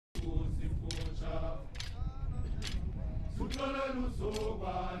I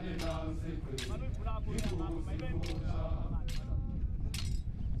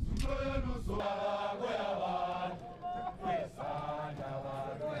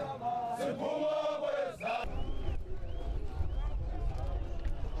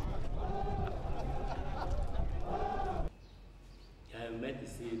met the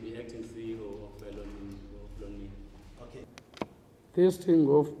acting CEO of Lonmin. Okay. This thing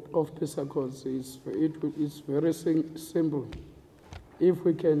of peace accords is very simple. If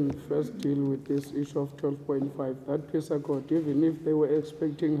we can first deal with this issue of 12.5, that peace accord, even if they were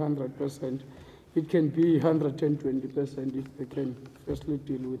expecting 100%, it can be 120% if they can firstly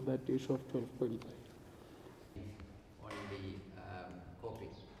deal with that issue of 12.5. On the copy,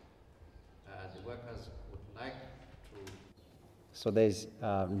 the workers would like to... So there is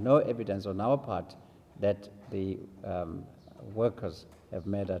no evidence on our part that the workers have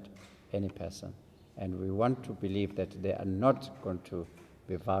murdered any person. And we want to believe that they are not going to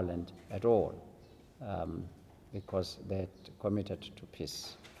be violent at all because they're committed to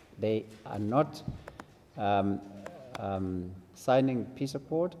peace. They are not signing peace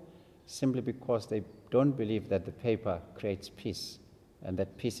accord simply because they don't believe that the paper creates peace and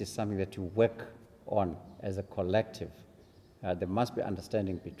that peace is something that you work on as a collective. There must be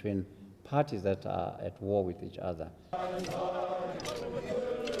understanding between parties that are at war with each other.